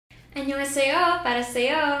Annyeonghaseyo, para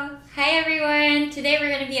sa'yo! Hi everyone! Today we're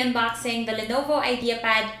going to be unboxing the Lenovo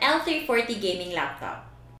Ideapad L340 Gaming Laptop.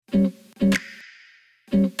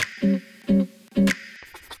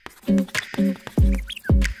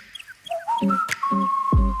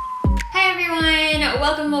 Hi everyone!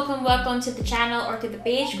 Welcome to the channel or to the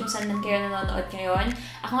page kung saan man kayo nanonood ngayon.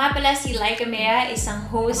 Ako nga pala si Laika Mea, isang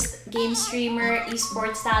host, game streamer,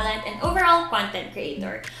 esports talent, and overall content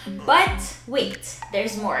creator. But wait,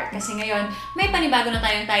 there's more. Kasi ngayon, may panibago na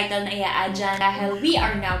tayong title na i-add dyan dahil we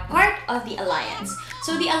are now part of the Alliance.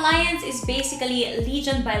 So the Alliance is basically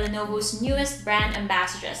Legion by Lenovo's newest brand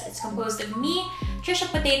ambassadors. It's composed of me, Trisha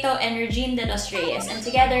Potato, and Regine de los Reyes. And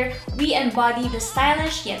together, we embody the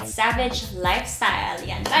stylish yet savage lifestyle.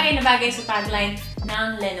 Yan, bagay na bagay sa tagline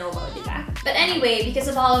ng Lenovo, di ba? But anyway, because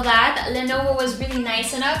of all of that, Lenovo was really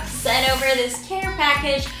nice enough to send over this care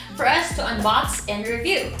package for us to unbox and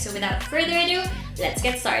review. So without further ado, let's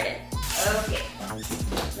get started. Okay,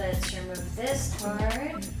 let's remove this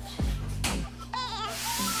part.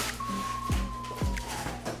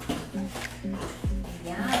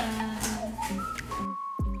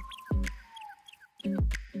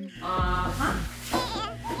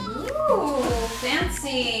 Ooh,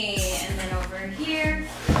 fancy! And then over here,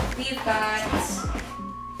 we've got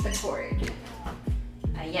the cord.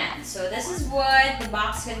 Ayan. So this is what the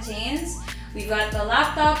box contains. We've got the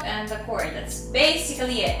laptop and the cord. That's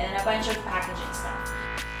basically it, and a bunch of packaging stuff.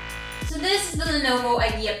 So this is the Lenovo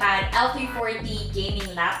Ideapad L340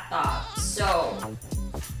 Gaming Laptop. So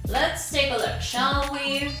let's take a look, shall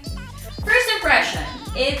we? First impression,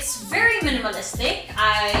 it's very minimalistic.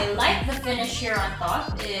 I like the finish here on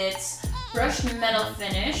top. It's brushed metal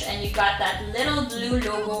finish, and you've got that little blue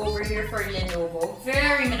logo over here for Lenovo.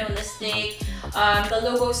 Very minimalistic. The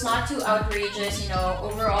logo's not too outrageous, you know.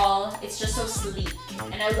 Overall, it's just so sleek.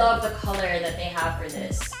 And I love the color that they have for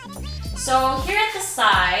this. So here at the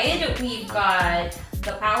side, we've got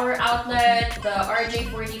the power outlet, the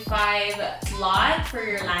RJ45 slot for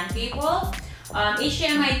your LAN cable,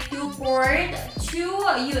 HDMI 2 port,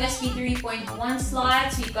 2 USB 3.1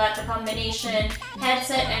 slots. We've got the combination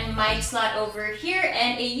headset and mic slot over here,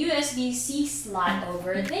 and a USB-C slot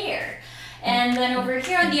over there. And then over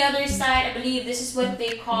here on the other side, I believe this is what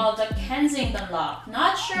they call the Kensington lock.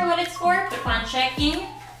 Not sure what it's for, but upon checking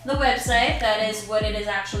the website, that is what it is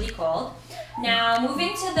actually called. Now,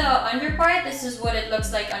 moving to the under part, this is what it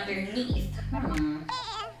looks like underneath.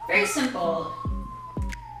 Very simple.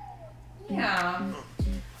 Yeah.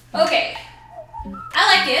 Okay. I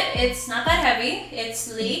like it. It's not that heavy. It's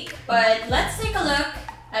sleek. But let's take a look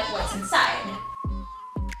at what's inside.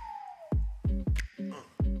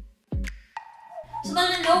 So the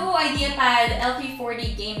Lenovo Ideapad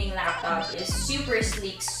L340 Gaming Laptop is super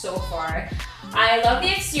sleek so far. I love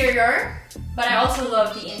the exterior, but I also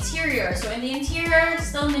love the interior. So in the interior,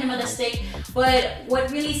 still minimalistic, but what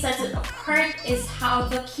really sets it apart is how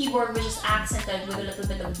the keyboard was just accented with a little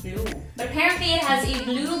bit of blue. But apparently it has a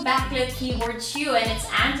blue backlit keyboard too, and it's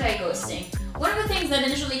anti-ghosting. One of the things that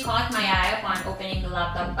initially caught my eye upon opening the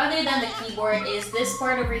laptop, other than the keyboard, is this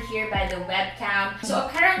part over here by the webcam. So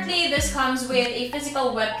apparently this comes with a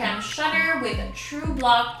physical webcam shutter with true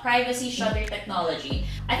block privacy shutter technology.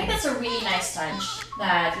 I think that's a really nice touch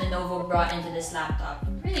that Lenovo brought into this laptop.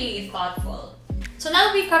 Really thoughtful. So now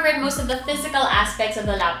that we've covered most of the physical aspects of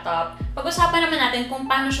the laptop, pag-usapan naman natin kung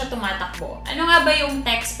paano siya tumatakbo. Ano nga ba yung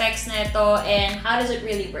tech specs na ito and how does it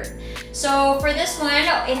really work? So for this one,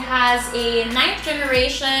 it has a 9th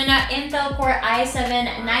generation Intel Core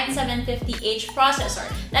i7-9750H processor.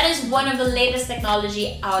 That is one of the latest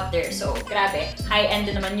technology out there. So grabe, high-end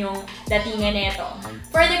din naman yung datingan nito.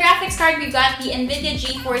 For the graphics card, we've got the NVIDIA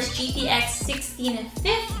GeForce GTX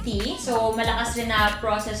 1650. So malakas rin na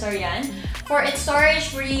processor yan. For its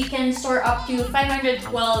storage, where you can store up to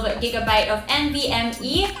 512GB of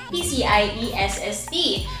NVMe PCIe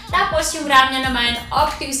SSD. Tapos yung RAM niya naman,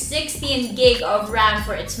 up to 16GB of RAM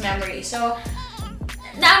for its memory. So,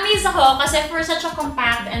 na-amaze ako kasi for such a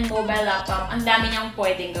compact and mobile laptop, ang dami niyang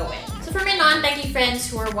pwedeng gawin. So for my non-techie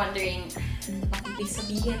friends who are wondering, bakit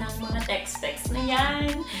sabihin ng mga tech specs na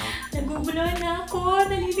yan? Naguguluhan na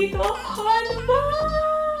ako, nalilito ako, ano ba?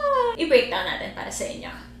 I-breakdown natin para sa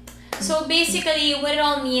inyo. So basically, what it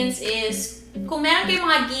all means is, kung meron kayong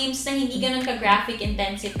mga games na hindi ganun ka-graphic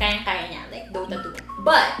intensive, kayang-kaya niya, like Dota 2.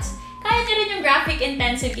 But, kaya niya rin yung graphic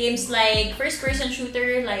intensive games like first-person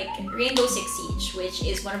shooter like Rainbow Six Siege, which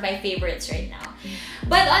is one of my favorites right now.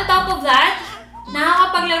 But on top of that,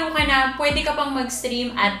 nakakapaglaro ka na, pwede ka pang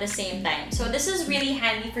mag-stream at the same time. So this is really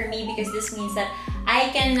handy for me because this means that I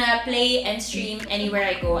can play and stream anywhere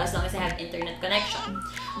I go as long as I have internet connection.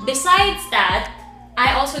 Besides that,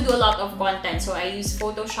 I also do a lot of content. So I use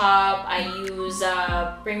Photoshop, I use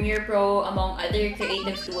Premiere Pro, among other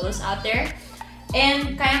creative tools out there.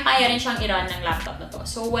 And kaya-kaya rin siyang i-run ng laptop na to.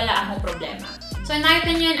 So wala akong problema. So in my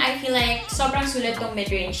opinion, I feel like sobrang sulit tong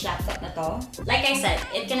mid-range laptop na to. Like I said,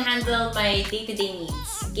 it can handle my day-to-day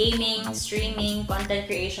needs. Gaming, streaming, content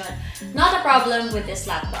creation. Not a problem with this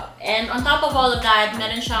laptop. And on top of all of that,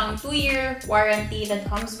 meron siyang 2-year warranty that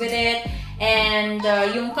comes with it. And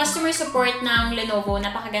yung customer support ng Lenovo,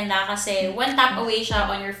 napakaganda kasi one tap away siya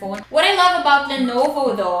on your phone. What I love about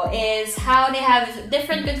Lenovo though is how they have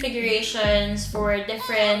different configurations for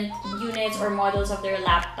different units or models of their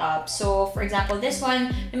laptop. So for example, this one,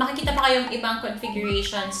 may makikita pa kayong ibang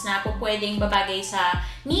configurations na po pwedeng babagay sa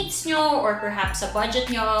needs nyo or perhaps sa budget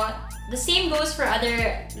nyo. The same goes for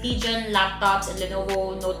other Legion laptops and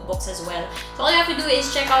Lenovo notebooks as well. So all you have to do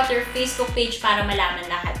is check out their Facebook page para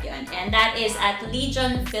malaman lahat yun. And that is at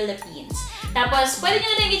Legion Philippines. Tapos, pwede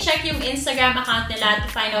nyo na i-check yung Instagram account nila to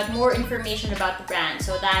find out more information about the brand.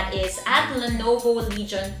 So that is at Lenovo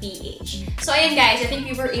Legion PH. So ayun guys, I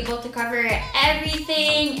think we were able to cover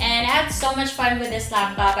everything and I had so much fun with this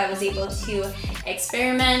laptop. I was able to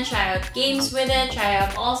experiment, try out games with it, try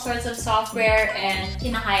out all sorts of software, and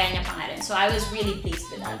kinakaya niya pa nga rin. So I was really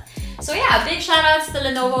pleased with that. So yeah, big shoutouts to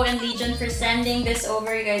Lenovo and Legion for sending this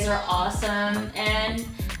over. You guys are awesome. And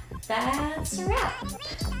that's a wrap.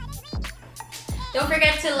 Don't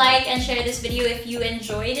forget to like and share this video if you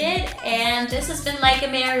enjoyed it. And this has been Like a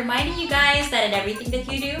Mayor reminding you guys that in everything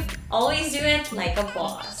that you do, always do it like a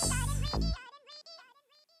boss.